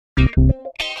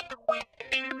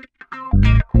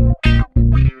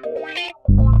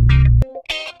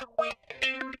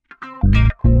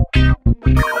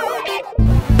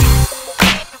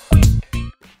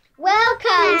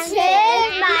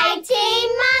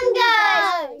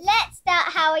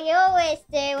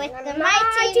with the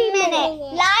Mighty Minute.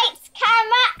 Lights,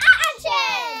 camera,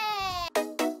 action!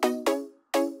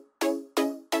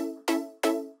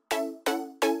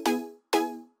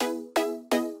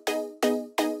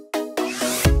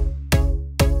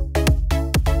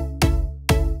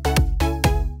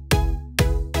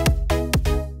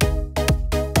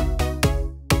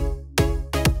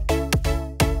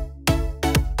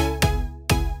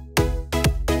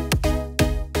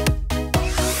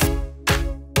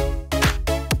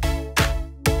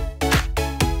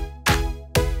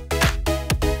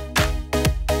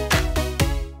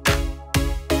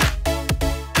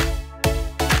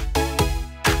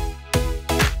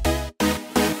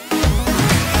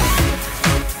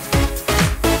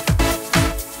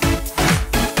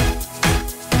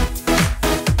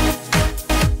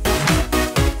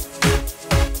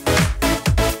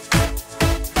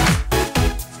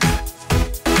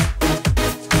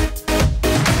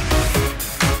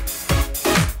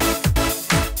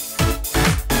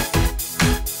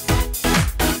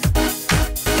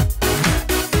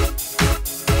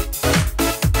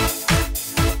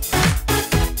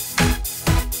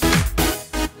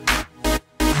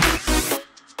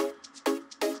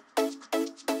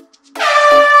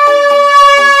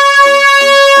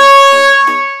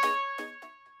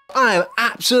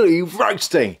 Absolutely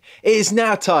roasting. It is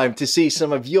now time to see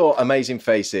some of your amazing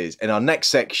faces in our next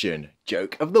section,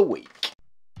 Joke of the Week.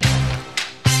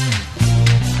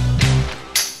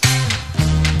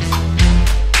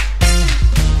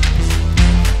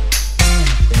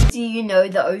 Do you know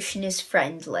the ocean is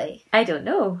friendly? I don't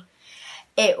know.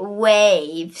 It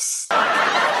waves.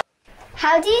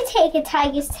 How do you take a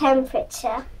tiger's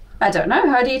temperature? I don't know.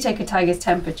 How do you take a tiger's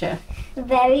temperature?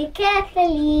 Very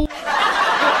carefully.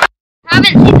 I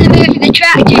haven't seen the movie The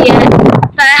Tractor yet,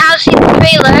 but I have seen the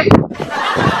trailer.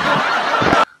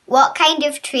 What kind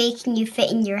of tree can you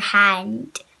fit in your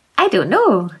hand? I don't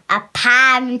know. A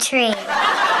palm tree.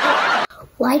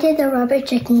 Why did the rubber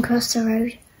chicken cross the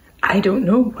road? I don't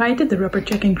know. Why did the rubber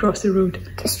chicken cross the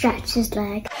road? To stretch his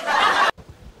leg.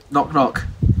 Knock knock.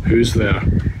 Who's there?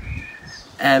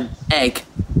 Egg.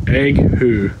 Egg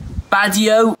who?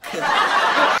 Badio.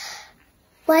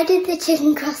 Why did the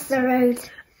chicken cross the road?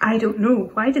 I don't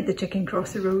know. Why did the chicken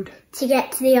cross the road? To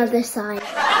get to the other side.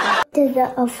 What did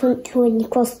the elephant do when he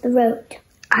crossed the road?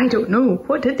 I don't know.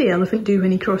 What did the elephant do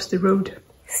when he crossed the road?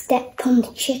 Stepped on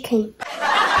the chicken.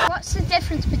 What's the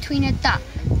difference between a duck?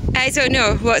 I don't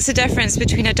know. What's the difference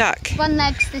between a duck? One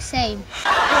leg's the same.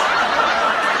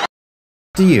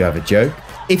 Do you have a joke?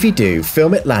 If you do,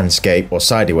 film it landscape or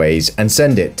sideways and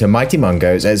send it to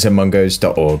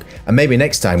mightymungos@mungos.org, and maybe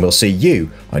next time we'll see you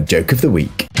on Joke of the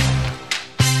Week.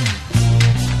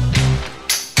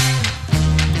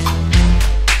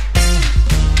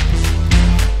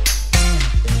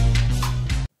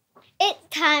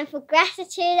 Time for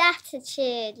gratitude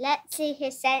attitude. Let's see who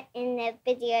sent in their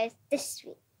videos this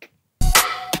week.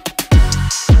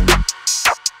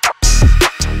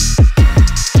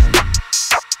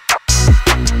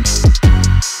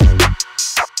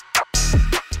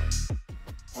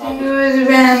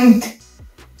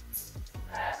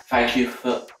 Thank you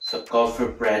for God for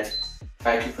bread.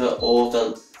 Thank you for all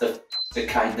the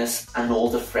kindness and all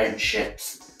the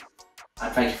friendships.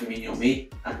 And thank you for being with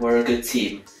me, and we're a good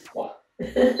team. What?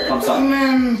 Thumbs up.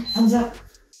 Thumbs up.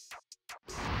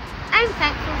 I'm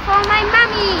thankful for my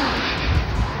mummy.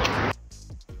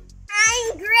 I'm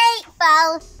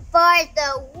grateful for the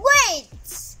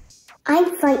woods. I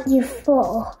thank you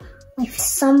for my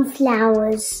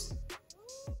sunflowers.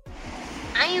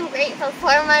 I am grateful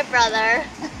for my brother.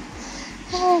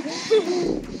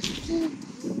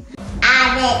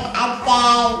 Having a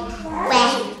day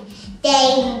with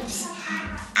James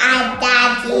and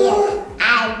Daddy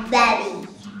and Mummy.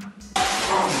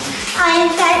 I'm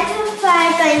thankful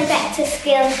for going back to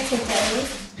school today.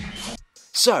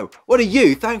 So, what are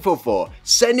you thankful for?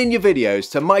 Send in your videos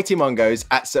to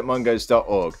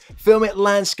mightymungos@mungos.org. Film it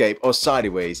landscape or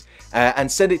sideways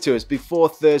and send it to us before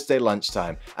Thursday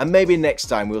lunchtime. And maybe next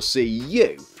time we'll see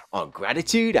you on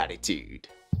Gratitude Attitude.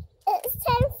 It's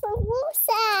time for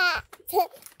water.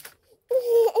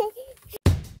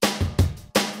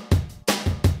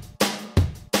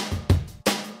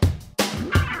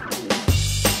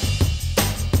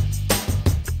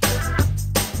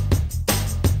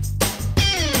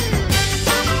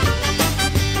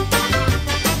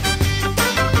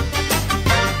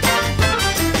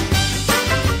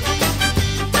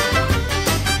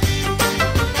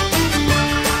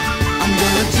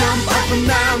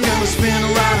 I'm gonna spin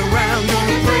right around,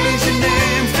 gonna praise your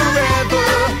name forever.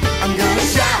 I'm gonna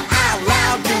shout out.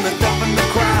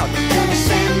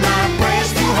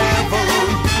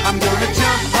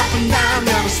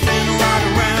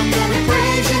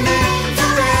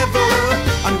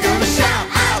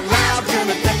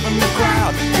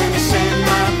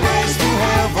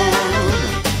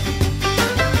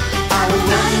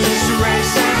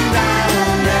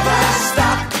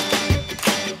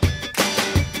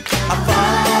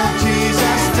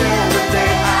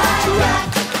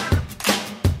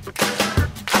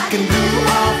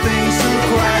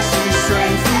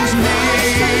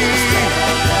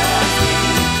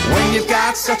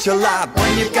 such a lot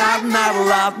when you got not a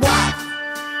lot? What?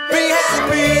 Be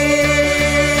happy.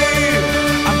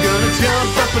 I'm gonna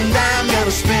jump up and down, gonna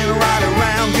spin right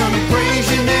around, gonna praise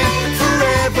your name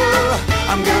forever.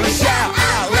 I'm gonna shout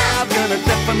out loud, gonna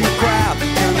deafen the crowd,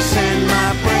 gonna send my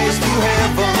praise to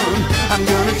heaven. I'm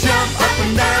gonna jump up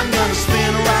and down, gonna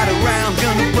spin right around,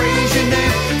 gonna praise your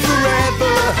name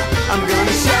forever. I'm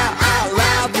gonna shout out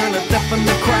loud, gonna deafen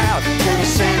the crowd, gonna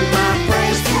send my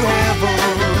praise to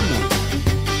heaven.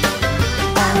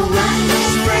 I'll run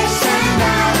this race and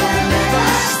I will never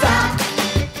stop.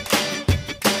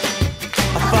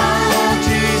 I follow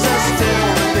Jesus till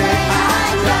the day I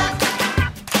drop.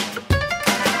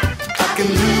 I can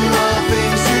do all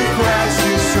things through Christ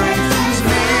who strengthens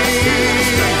me.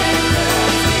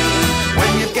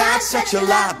 When you got such a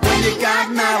lot, when you got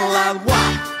not a lot,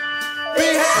 what? Be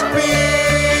happy.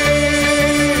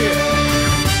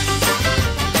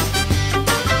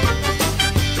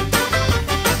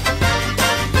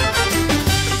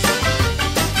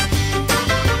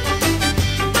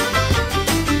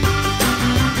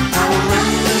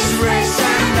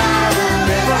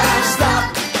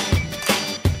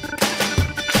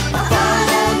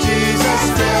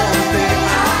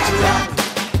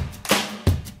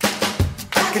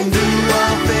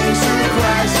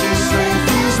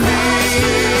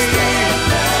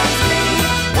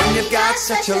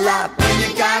 Such a lot when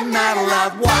you got not a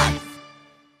lot. What?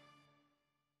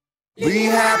 Be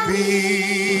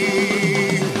happy.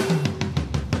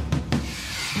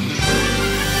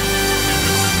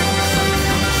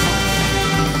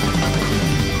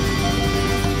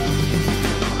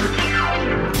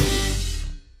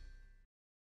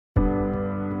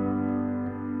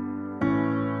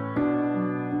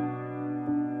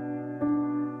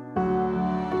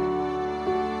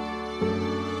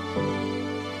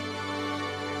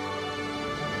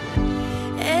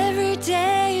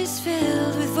 Day is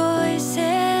filled with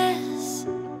voices,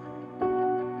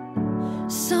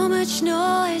 so much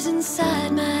noise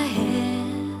inside my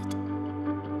head.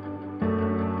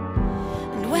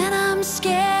 And when I'm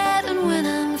scared and when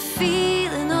I'm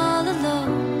feeling all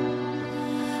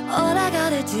alone, all I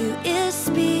gotta do is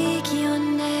speak your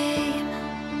name.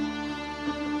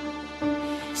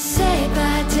 Say it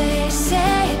by day,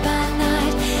 say it by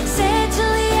night, say it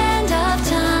till the end of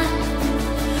time.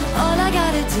 All I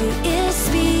gotta do is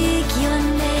speak your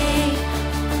name.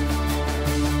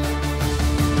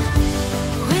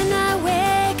 When I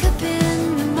wake up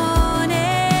in the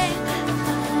morning,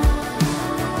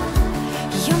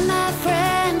 you're my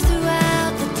friend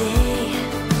throughout the day.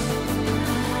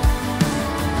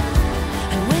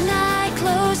 And when I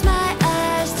close my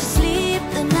eyes to sleep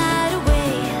the night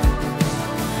away,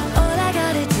 all I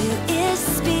gotta do is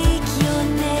speak your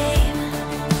name.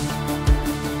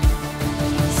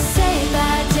 Say it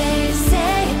by day,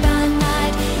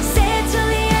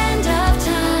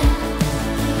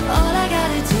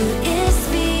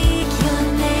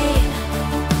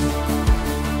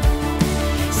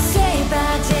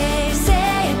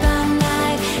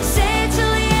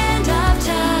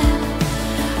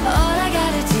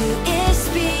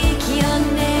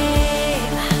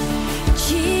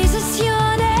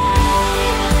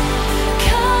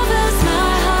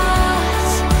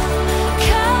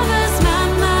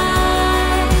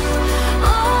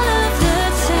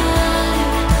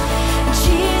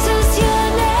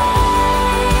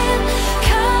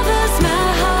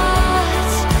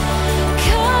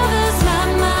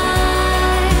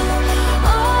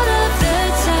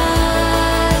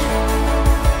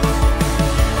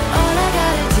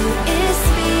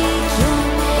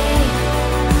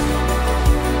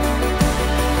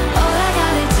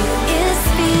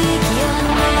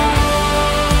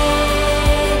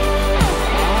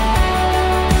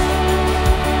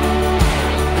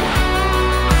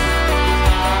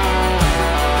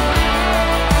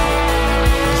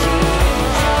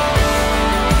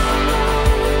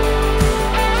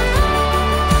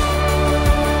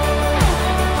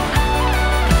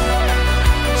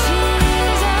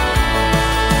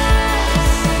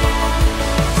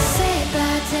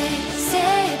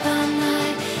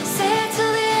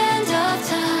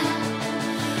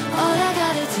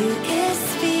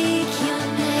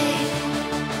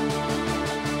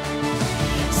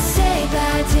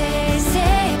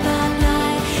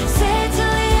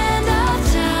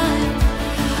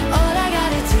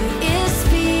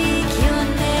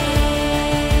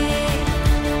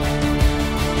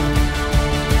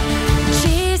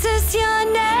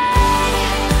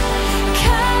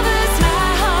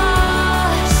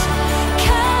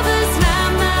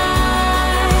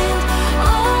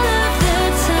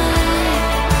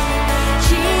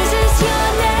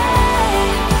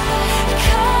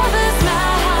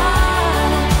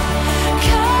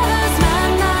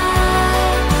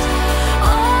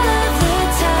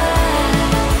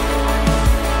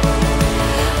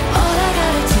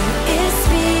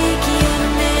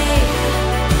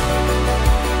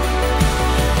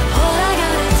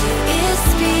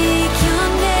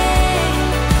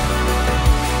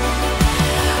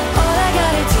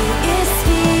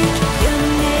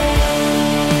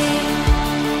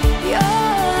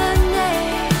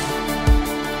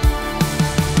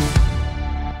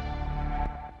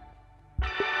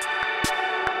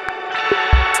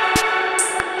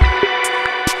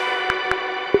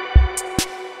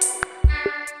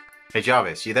 Hey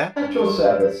Jarvis, you there? Actual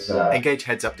service, Engage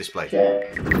heads-up display.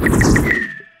 check.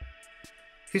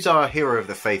 Who's our hero of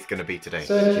the faith going to be today?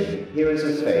 Searching Heroes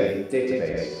of Faith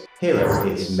database. Hero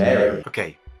is Mary.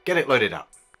 Okay, get it loaded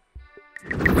up.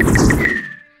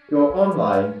 You're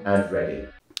online and ready.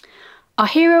 Our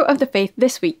hero of the faith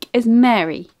this week is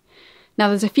Mary. Now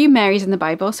there's a few Marys in the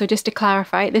Bible, so just to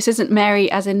clarify, this isn't Mary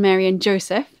as in Mary and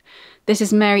Joseph. This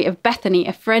is Mary of Bethany,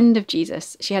 a friend of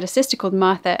Jesus. She had a sister called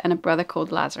Martha and a brother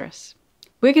called Lazarus.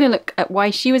 We're going to look at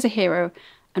why she was a hero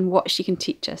and what she can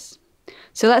teach us.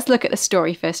 So let's look at the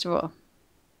story first of all.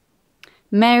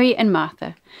 Mary and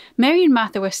Martha. Mary and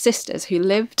Martha were sisters who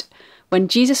lived when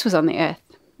Jesus was on the earth.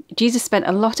 Jesus spent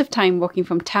a lot of time walking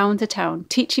from town to town,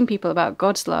 teaching people about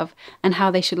God's love and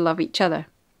how they should love each other.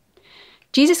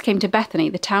 Jesus came to Bethany,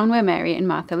 the town where Mary and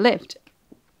Martha lived.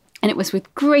 And it was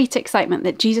with great excitement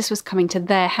that Jesus was coming to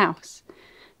their house.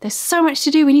 There's so much to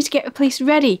do, we need to get the place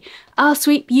ready. I'll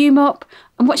sweep, you mop.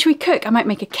 And what should we cook? I might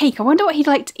make a cake. I wonder what he'd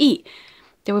like to eat.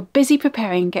 They were busy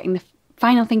preparing and getting the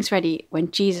final things ready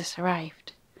when Jesus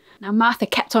arrived. Now Martha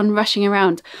kept on rushing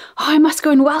around. Oh, I must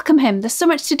go and welcome him. There's so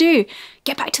much to do.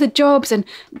 Get back to the jobs and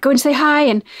go and say hi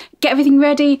and get everything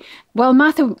ready. While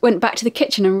Martha went back to the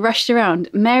kitchen and rushed around,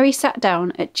 Mary sat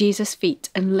down at Jesus' feet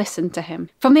and listened to him.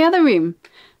 From the other room,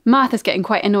 Martha's getting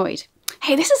quite annoyed.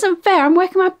 Hey, this isn't fair. I'm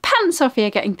working my pants off here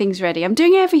getting things ready. I'm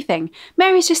doing everything.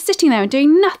 Mary's just sitting there and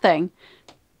doing nothing.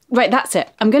 Right, that's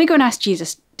it. I'm going to go and ask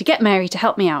Jesus to get Mary to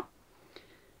help me out.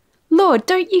 Lord,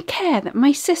 don't you care that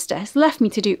my sister has left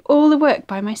me to do all the work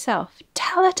by myself?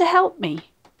 Tell her to help me.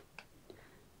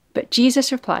 But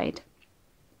Jesus replied,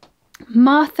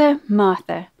 Martha,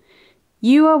 Martha,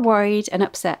 you are worried and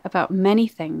upset about many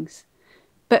things,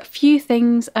 but few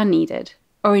things are needed,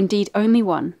 or indeed only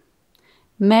one.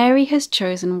 Mary has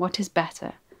chosen what is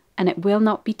better, and it will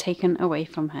not be taken away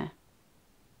from her.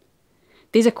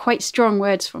 These are quite strong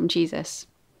words from Jesus.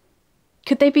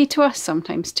 Could they be to us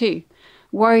sometimes too?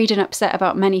 Worried and upset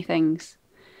about many things.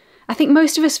 I think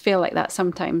most of us feel like that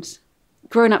sometimes,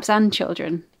 grown-ups and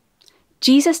children.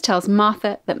 Jesus tells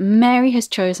Martha that Mary has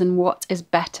chosen what is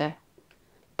better.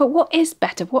 But what is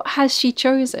better? What has she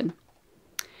chosen?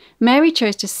 Mary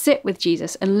chose to sit with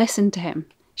Jesus and listen to him.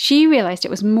 She realised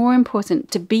it was more important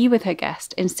to be with her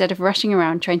guest instead of rushing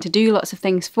around trying to do lots of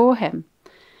things for him.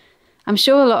 I'm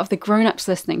sure a lot of the grown-ups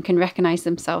listening can recognise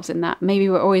themselves in that. Maybe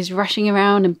we're always rushing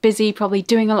around and busy, probably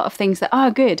doing a lot of things that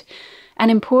are good and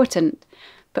important.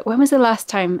 But when was the last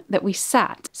time that we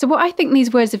sat? So what I think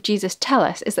these words of Jesus tell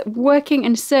us is that working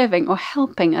and serving or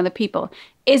helping other people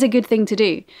is a good thing to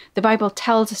do. The Bible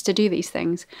tells us to do these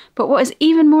things. But what is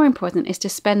even more important is to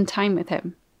spend time with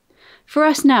him. For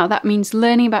us now, that means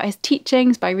learning about his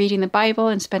teachings by reading the Bible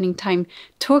and spending time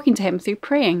talking to him through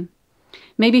praying.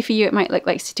 Maybe for you it might look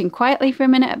like sitting quietly for a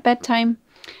minute at bedtime.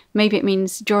 Maybe it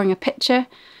means drawing a picture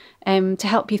to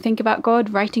help you think about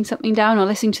God, writing something down, or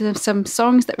listening to some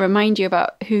songs that remind you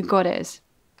about who God is.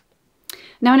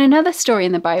 Now in another story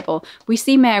in the Bible, we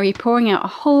see Mary pouring out a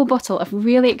whole bottle of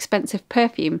really expensive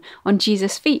perfume on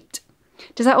Jesus' feet.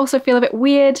 Does that also feel a bit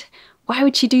weird? Why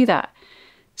would she do that?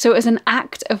 So it was an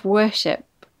act of worship.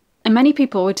 And many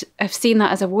people would have seen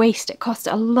that as a waste. It cost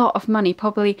a lot of money,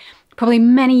 probably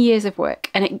many years of work,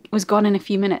 and it was gone in a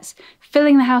few minutes,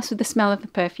 filling the house with the smell of the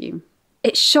perfume.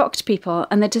 It shocked people,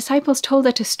 and the disciples told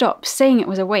her to stop, saying it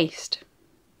was a waste.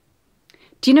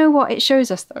 Do you know what it shows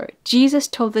us though? Jesus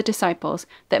told the disciples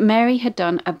that Mary had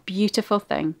done a beautiful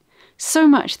thing, so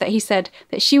much that he said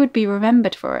that she would be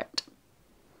remembered for it.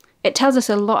 It tells us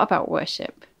a lot about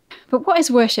worship. But what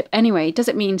is worship anyway? Does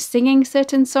it mean singing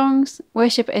certain songs?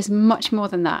 Worship is much more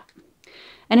than that.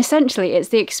 And essentially, it's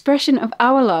the expression of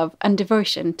our love and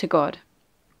devotion to God.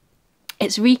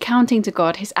 It's recounting to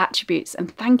God his attributes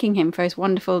and thanking him for his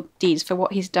wonderful deeds, for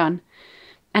what he's done.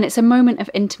 And it's a moment of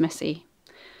intimacy.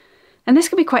 And this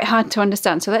can be quite hard to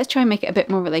understand, so let's try and make it a bit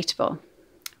more relatable.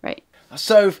 Right.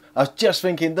 So, I was just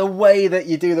thinking, the way that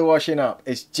you do the washing up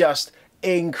is just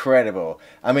incredible.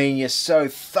 I mean, you're so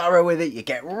thorough with it. You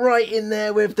get right in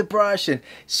there with the brush and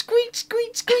squeak,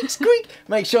 squeak, squeak, squeak.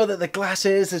 Make sure that the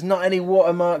glasses, there's not any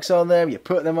watermarks on them. You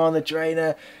put them on the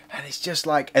drainer and it's just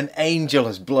like an angel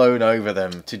has blown over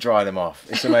them to dry them off.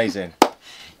 It's amazing.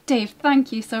 Dave,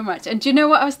 thank you so much. And do you know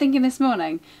what I was thinking this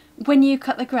morning? When you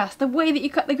cut the grass, the way that you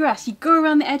cut the grass, you go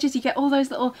around the edges, you get all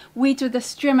those little weeds with the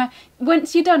strimmer.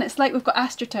 Once you're done, it's like we've got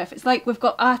AstroTurf. It's like we've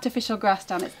got artificial grass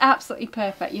down. It's absolutely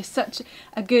perfect. You're such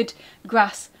a good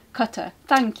grass cutter.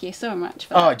 Thank you so much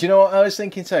for that. Oh, do you know what I was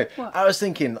thinking too? What? I was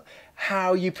thinking,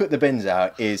 how you put the bins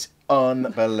out is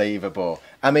unbelievable.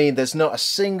 I mean, there's not a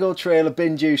single trail of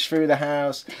bin juice through the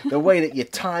house. The way that you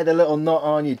tie the little knot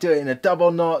on, you do it in a double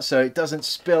knot so it doesn't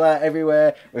spill out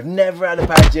everywhere. We've never had a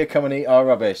badger come and eat our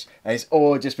rubbish, and it's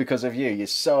all just because of you. You're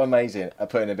so amazing at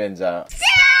putting the bins out.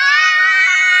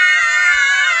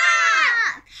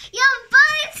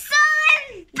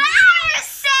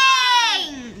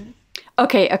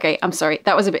 Okay, I'm sorry.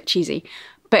 That was a bit cheesy.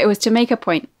 But it was to make a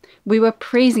point. We were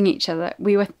praising each other.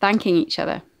 We were thanking each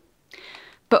other.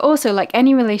 But also, like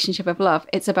any relationship of love,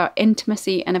 it's about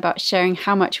intimacy and about sharing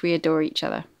how much we adore each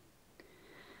other.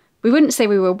 We wouldn't say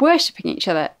we were worshipping each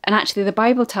other. And actually, the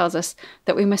Bible tells us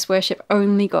that we must worship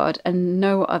only God and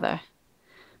no other.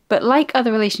 But like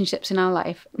other relationships in our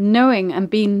life, knowing and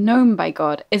being known by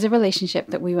God is a relationship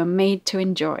that we were made to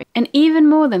enjoy. And even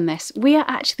more than this, we are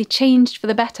actually changed for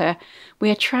the better.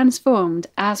 We are transformed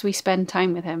as we spend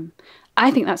time with him.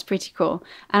 I think that's pretty cool.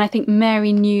 And I think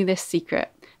Mary knew this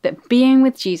secret, that being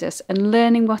with Jesus and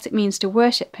learning what it means to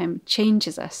worship him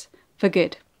changes us for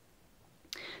good.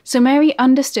 So Mary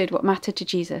understood what mattered to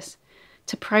Jesus,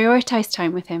 to prioritize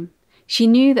time with him. She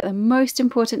knew that the most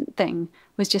important thing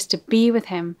was just to be with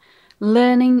him,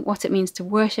 learning what it means to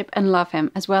worship and love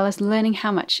him, as well as learning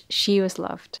how much she was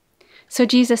loved. So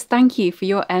Jesus, thank you for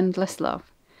your endless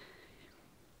love.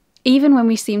 Even when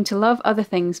we seem to love other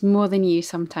things more than you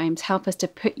sometimes, help us to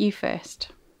put you first.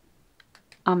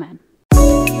 Amen.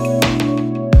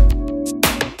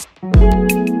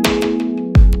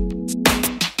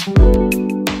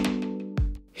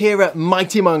 Here at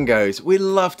Mighty Mungos, we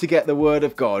love to get the Word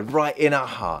of God right in our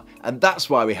heart, and that's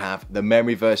why we have the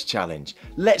Memory Verse Challenge.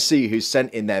 Let's see who's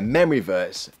sent in their memory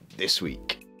verse this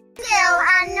week. Still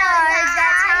I know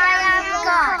that I am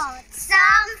God.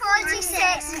 Psalm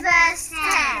 46 verse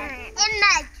 10.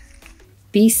 Imagine.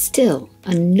 Be still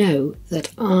and know that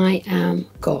I am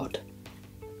God.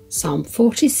 Psalm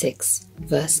 46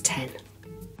 verse 10.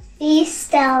 Be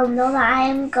still, know that I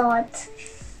am God.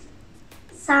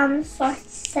 Psalm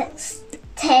 46,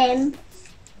 10.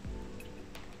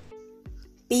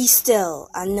 Be still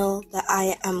and know that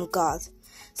I am God.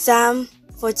 Psalm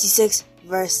 46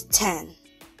 verse 10.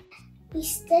 Be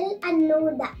still and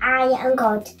know that I am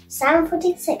God. Psalm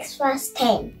 46 verse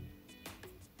 10.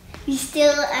 Be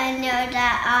still and know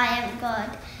that I am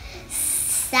God.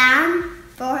 Psalm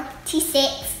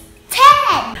 46,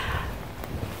 10.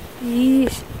 Be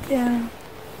still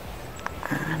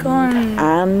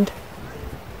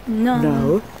and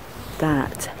know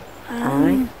that I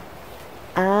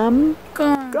am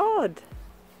God.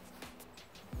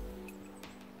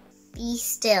 Be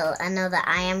still and know that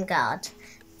I am God.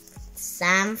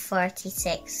 Psalm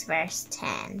 46 verse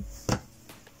 10.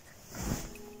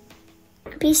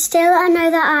 Be still and know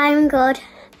that I am God.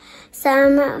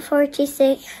 Psalm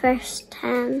 46 verse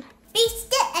 10. Be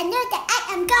still and know that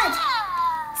I am God.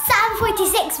 Psalm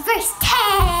 46 verse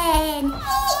 10.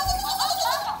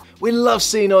 We love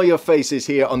seeing all your faces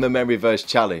here on the Memory Verse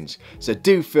Challenge, so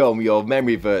do film your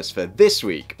memory verse for this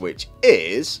week, which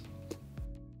is...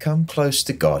 Come close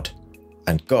to God,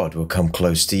 and God will come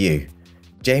close to you.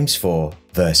 James 4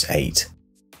 verse 8.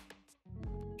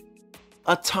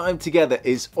 Our time together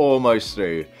is almost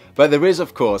through, but there is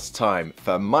of course time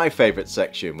for my favourite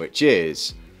section, which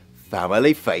is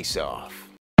Family Face Off.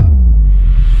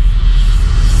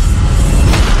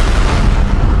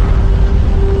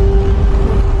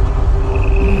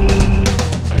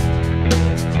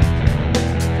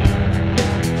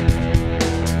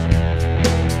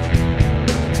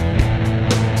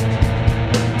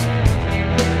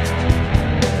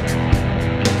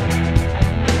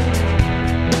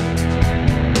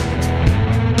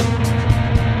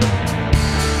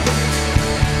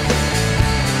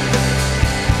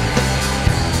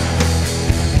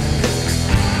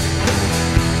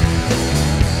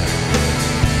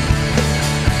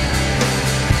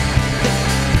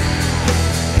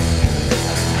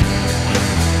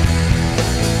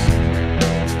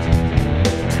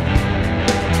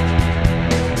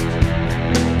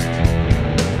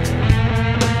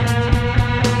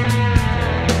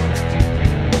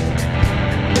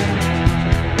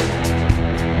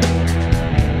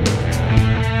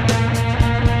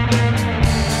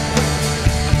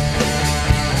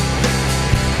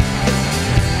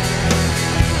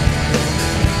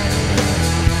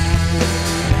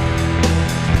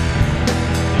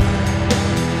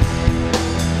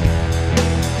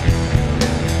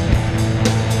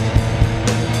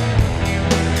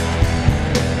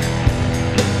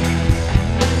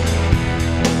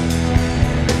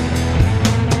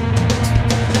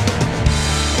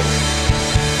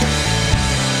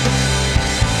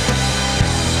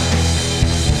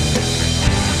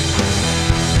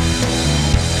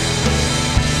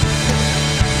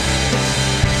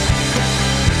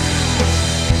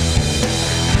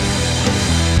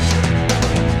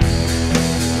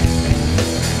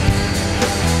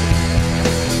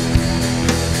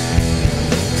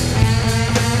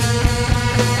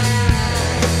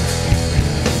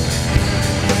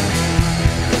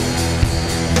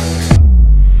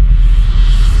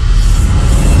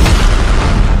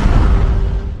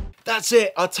 That's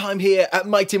it, our time here at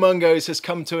Mighty Mungos has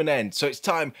come to an end. So it's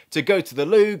time to go to the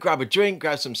loo, grab a drink,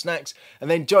 grab some snacks,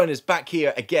 and then join us back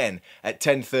here again at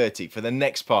 10:30 for the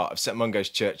next part of St Mungo's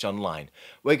Church Online.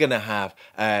 We're going to have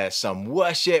some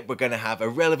worship, we're going to have a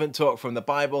relevant talk from the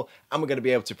Bible, and we're going to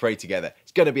be able to pray together.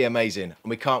 It's going to be amazing, and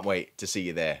we can't wait to see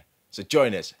you there. So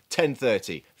join us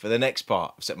 10:30 for the next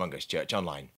part of St Mungo's Church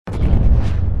Online.